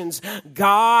actions,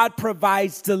 God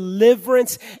provides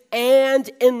deliverance and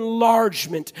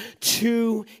enlargement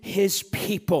to His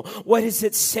people. What does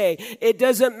it say? It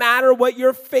doesn't matter what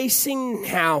you're facing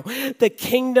now. The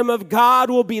kingdom of God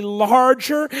will be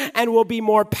larger and will be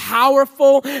more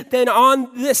powerful than on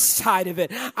this side of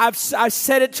it. I've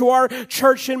said it to our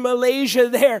church in Malaysia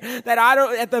there, that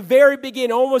at the very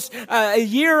beginning, almost a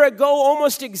year ago,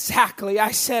 almost exactly,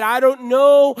 I said, I don't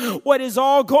know what is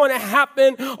all going to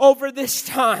happen over this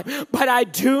time, but I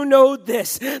do know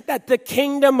this, that the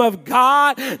kingdom of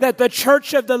God, that the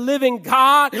church of the living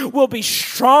God will be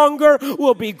stronger,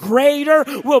 will be greater,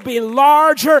 will be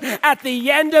larger at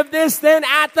the end of this than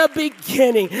at the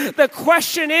beginning. The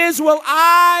question is, will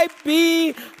I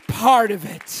be part of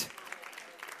it?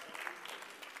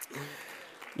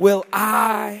 Will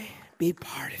I be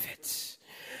part of it?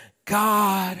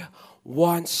 God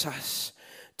wants us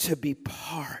to be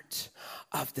part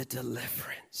of the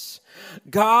deliverance.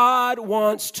 God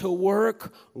wants to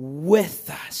work with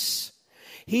us.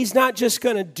 He's not just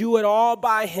going to do it all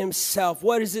by Himself.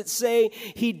 What does it say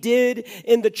He did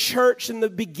in the church in the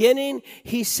beginning?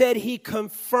 He said He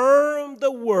confirmed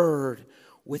the word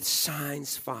with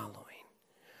signs following.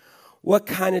 What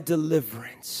kind of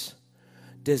deliverance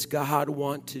does God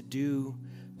want to do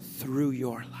through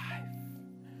your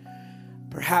life?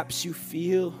 Perhaps you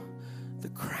feel the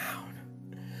crown.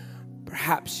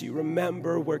 Perhaps you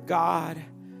remember where God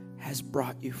has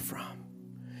brought you from.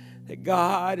 That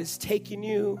God has taken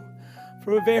you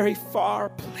from a very far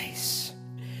place.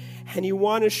 And you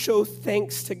want to show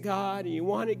thanks to God, and you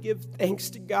want to give thanks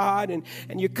to God, and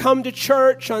you come to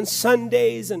church on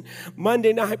Sundays and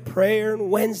Monday night prayer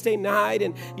and Wednesday night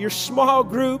and your small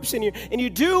groups, and you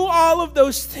do all of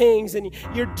those things, and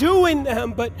you're doing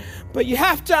them, but you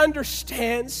have to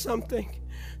understand something.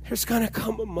 There's going to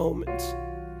come a moment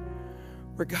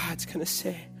where God's going to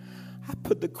say, I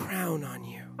put the crown on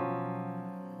you.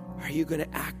 Are you going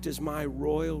to act as my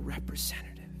royal representative?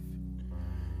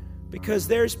 Because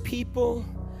there's people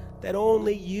that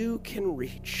only you can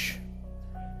reach,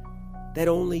 that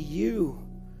only you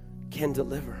can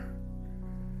deliver,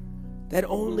 that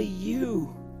only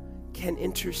you can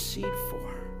intercede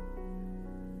for.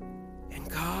 And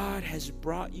God has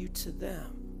brought you to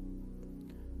them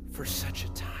for such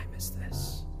a time as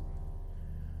this.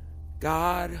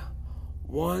 God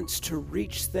wants to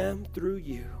reach them through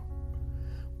you.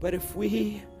 But if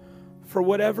we, for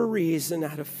whatever reason,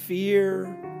 out of fear,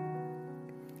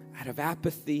 out of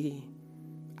apathy,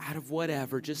 out of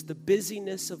whatever, just the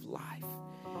busyness of life,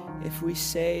 if we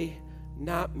say,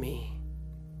 not me,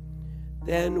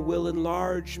 then will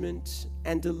enlargement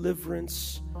and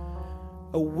deliverance,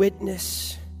 a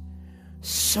witness,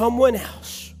 someone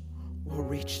else will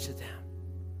reach to them.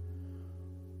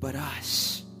 But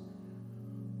us,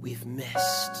 we've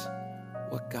missed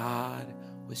what God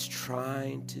was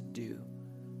trying to do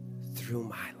through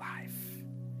my life.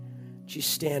 Would you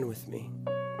stand with me?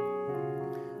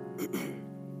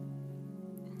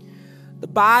 The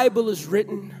Bible is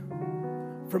written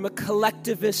from a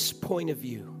collectivist point of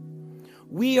view.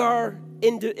 We are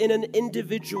in an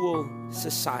individual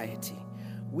society.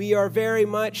 We are very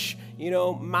much,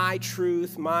 my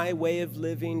truth, my way of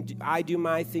living. I do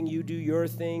my thing, you do your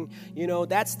thing.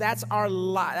 That's our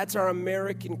that's our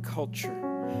American culture.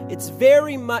 It's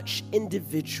very much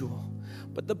individual.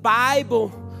 But the Bible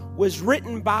was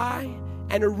written by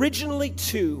and originally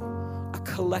to a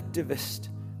collectivist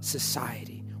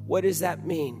society. What does that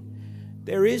mean?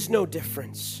 There is no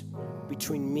difference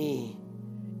between me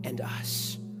and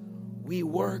us. We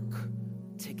work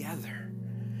together.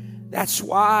 That's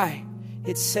why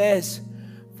it says,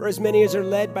 for as many as are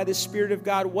led by the Spirit of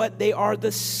God, what? They are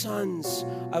the sons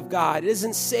of God. It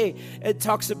doesn't say, it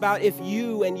talks about if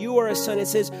you are a son. It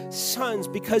says sons,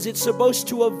 because it's supposed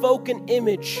to evoke an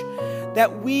image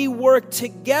that we work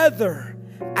together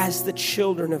as the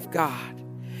children of God.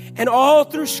 And all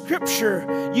through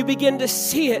Scripture, you begin to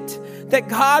see it, that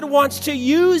God wants to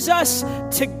use us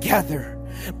together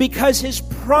because His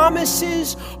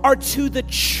promises are to the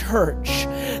church.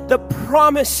 The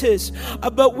promises,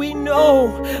 but we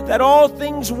know that all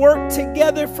things work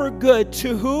together for good.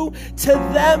 To who? To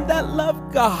them that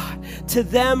love God, to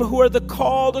them who are the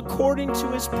called according to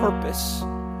His purpose.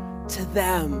 To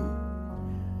them.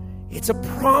 It's a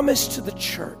promise to the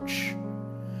church.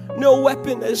 No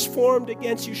weapon that is formed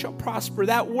against you shall prosper.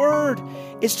 That word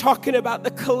is talking about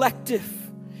the collective.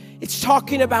 It's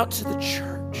talking about to the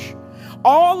church.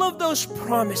 All of those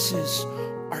promises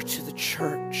are to the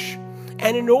church.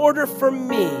 And in order for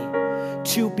me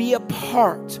to be a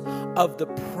part of the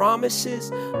promises,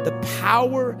 the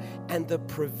power, and the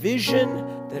provision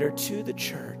that are to the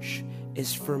church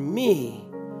is for me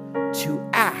to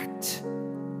act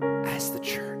as the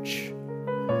church.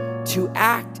 To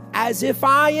act as if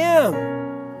I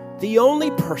am the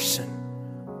only person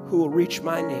who will reach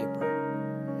my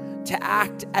neighbor. To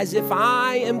act as if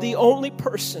I am the only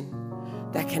person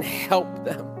that can help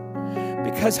them.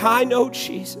 Because I know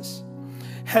Jesus.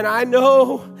 And I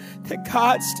know that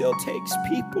God still takes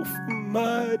people from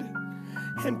mud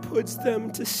and puts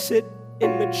them to sit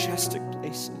in majestic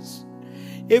places.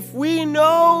 If we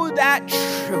know that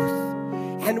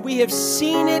truth and we have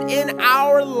seen it in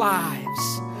our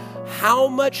lives, how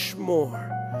much more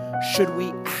should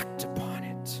we act upon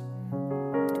it?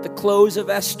 At the close of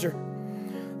Esther,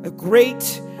 a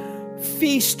great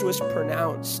feast was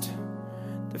pronounced,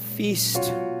 the Feast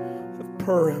of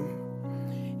Purim.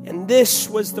 And this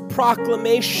was the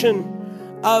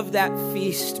proclamation of that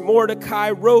feast.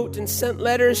 Mordecai wrote and sent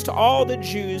letters to all the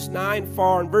Jews, 9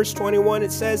 far. In verse 21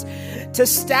 it says, to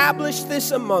establish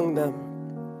this among them,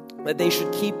 that they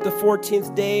should keep the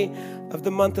 14th day of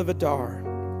the month of Adar,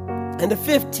 and the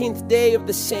 15th day of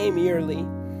the same yearly,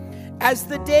 as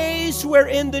the days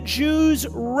wherein the Jews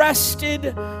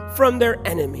rested from their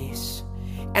enemies,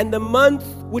 and the month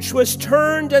which was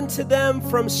turned unto them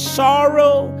from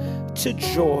sorrow to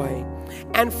joy,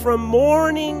 and from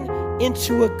mourning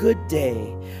into a good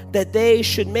day, that they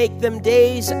should make them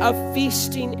days of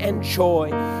feasting and joy,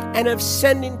 and of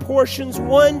sending portions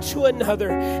one to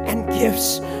another, and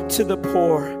gifts to the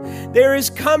poor. There is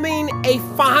coming a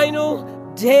final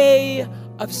day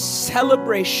of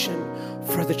celebration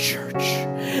for the church.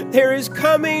 There is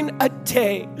coming a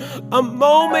day, a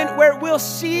moment where we'll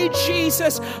see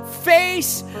Jesus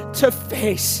face to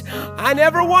face. I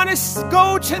never want to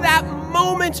go to that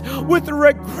moment with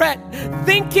regret,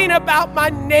 thinking about my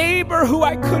neighbor who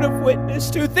I could have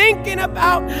witnessed to, thinking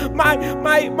about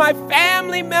my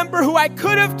family member who I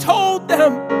could have told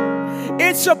them.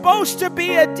 It's supposed to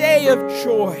be a day of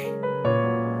joy.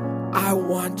 I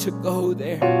want to go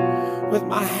there with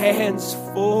my hands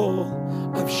full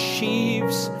of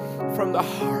sheaves from the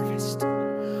harvest.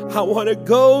 I want to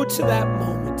go to that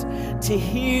moment to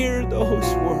hear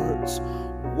those words,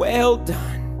 well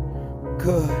done,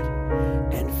 good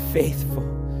and faithful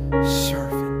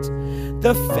servant.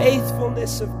 The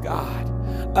faithfulness of God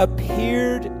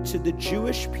appeared to the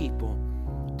Jewish people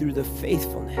through the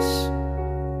faithfulness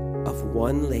of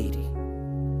one lady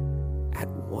at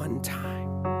one time.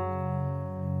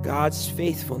 God's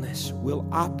faithfulness will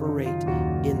operate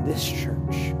in this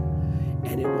church,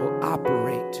 and it will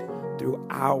operate through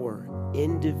our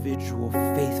individual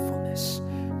faithfulness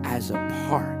as a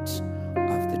part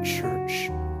of the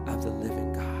church of the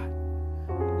living God.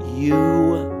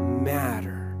 You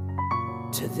matter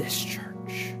to this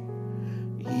church.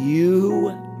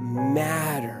 You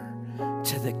matter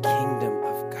to the kingdom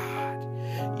of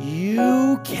God.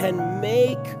 You can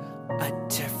make a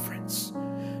difference.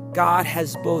 God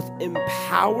has both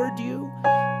empowered you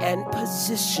and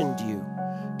positioned you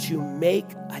to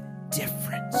make a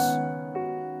difference.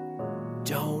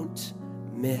 Don't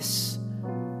miss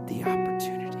the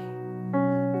opportunity.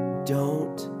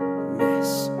 Don't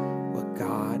miss what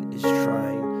God is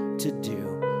trying to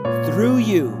do through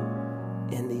you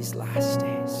in these last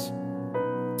days.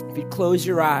 If you close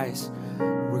your eyes,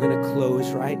 we're going to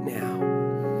close right now.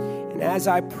 And as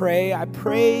I pray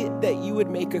that you would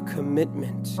make a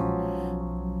commitment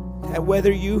that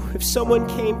if someone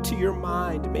came to your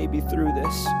mind, maybe through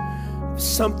this,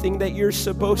 something that you're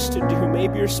supposed to do,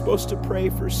 maybe you're supposed to pray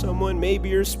for someone, maybe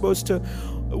you're supposed to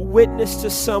witness to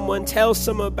someone, tell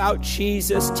someone about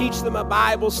Jesus, teach them a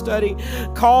Bible study,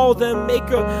 call them,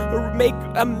 make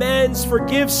amends,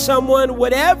 forgive someone,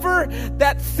 whatever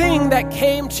that thing that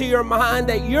came to your mind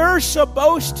that you're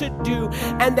supposed to do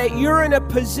and that you're in a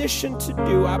position to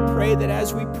do, I pray that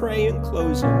as we pray in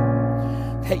closing,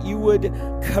 that you would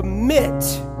commit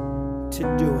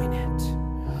to doing it.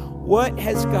 What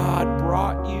has God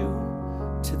brought you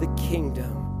to the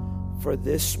kingdom for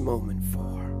this moment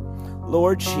for?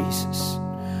 Lord Jesus,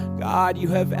 God, you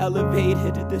have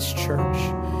elevated this church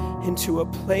into a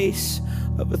place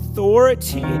of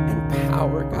authority and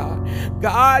power, God.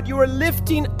 God, you are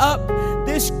lifting up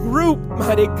this group,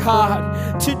 mighty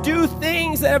God, to do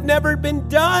things that have never been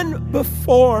done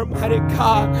before, mighty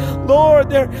God.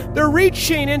 Lord, they're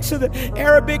reaching into the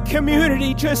Arabic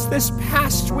community just this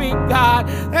past week, God.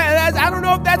 I don't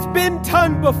know if that's been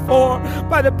done before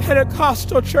by the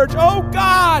Pentecostal church. Oh,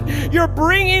 God, you're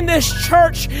bringing this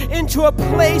church into a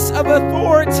place of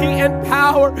authority and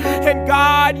power. And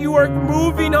God, you are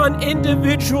moving on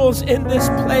individuals in this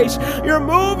place. You're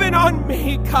moving on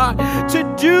me, God,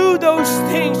 to do those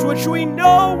things which we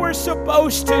know we're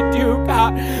supposed to do,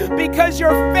 God, because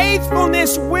your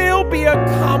faithfulness will be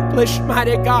accomplished,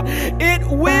 mighty God. It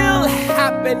will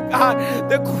happen, God.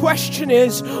 The question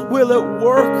is, will it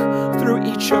work through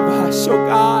each of us? So,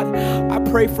 God, I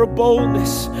pray for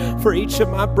boldness for each of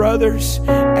my brothers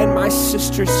and my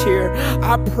sisters here.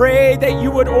 I pray that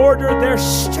you would order their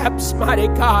steps, mighty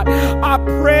God. I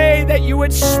pray that you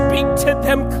would speak to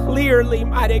them clearly,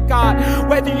 mighty God.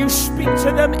 Whether you speak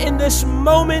to them in this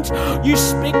moment, you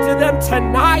speak to them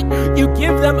tonight, you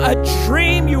give them a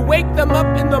dream, you wake them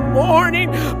up in the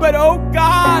morning, but oh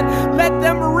God, let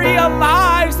them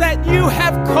realize that you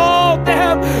have called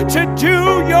them to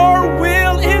do your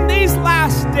will in these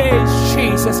last days,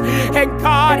 Jesus. And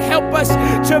God, help us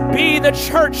to be the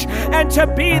church and to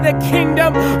be the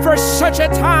kingdom for such a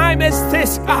time as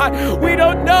this, God. We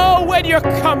don't know when you're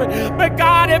coming, but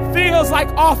God, it feels like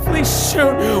awfully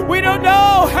soon. We don't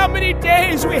know how many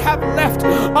days we have left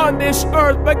on this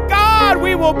earth, but God,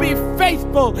 we will be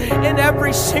faithful in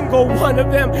every single one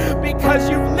of them because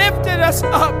you've lifted us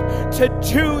up to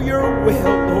do your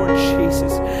will, Lord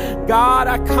Jesus. God,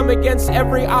 I come against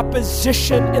every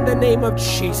opposition in the name of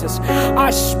Jesus.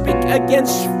 I speak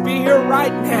against fear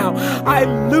right now. I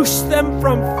loose them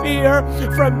from fear,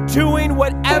 from doing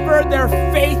whatever their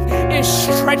faith is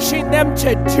stretching them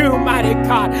to do, mighty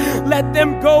God. Let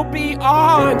them go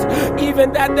beyond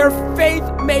even that their faith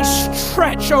may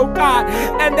stretch, oh God,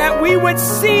 and that we would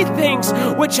see things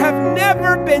which have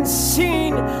never been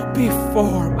seen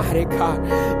before, mighty God.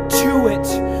 Do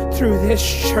it through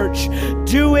this church.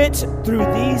 Do it through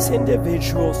these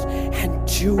individuals, and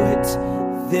do it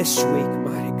this week,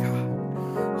 mighty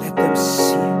God. Let them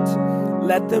see it,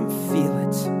 let them feel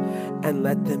it, and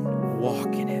let them walk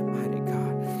in it, mighty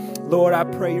God. Lord, I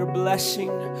pray your blessing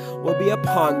will be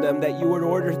upon them, that you would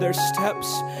order their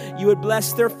steps, you would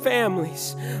bless their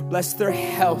families, bless their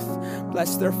health,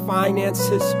 bless their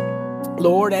finances.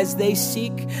 Lord, as they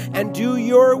seek and do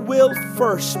your will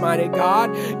first, mighty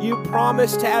God, you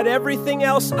promise to add everything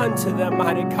else unto them,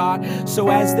 mighty God. So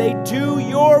as they do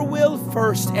your will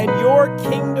first and your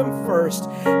kingdom first,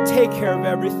 take care of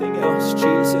everything else,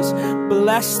 Jesus.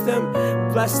 Bless them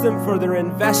for their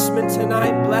investment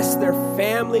tonight. Bless their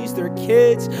families, their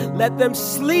kids. Let them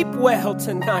sleep well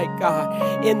tonight,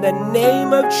 God. In the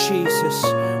name of Jesus,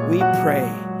 we pray.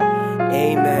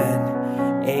 Amen.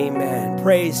 Amen.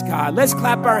 Praise God. Let's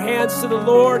clap our hands to the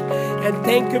Lord and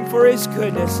thank him for his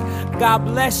goodness. God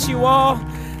bless you all.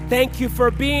 Thank you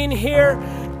for being here.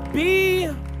 Be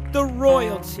the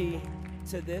royalty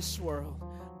to this world.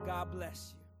 God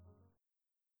bless you.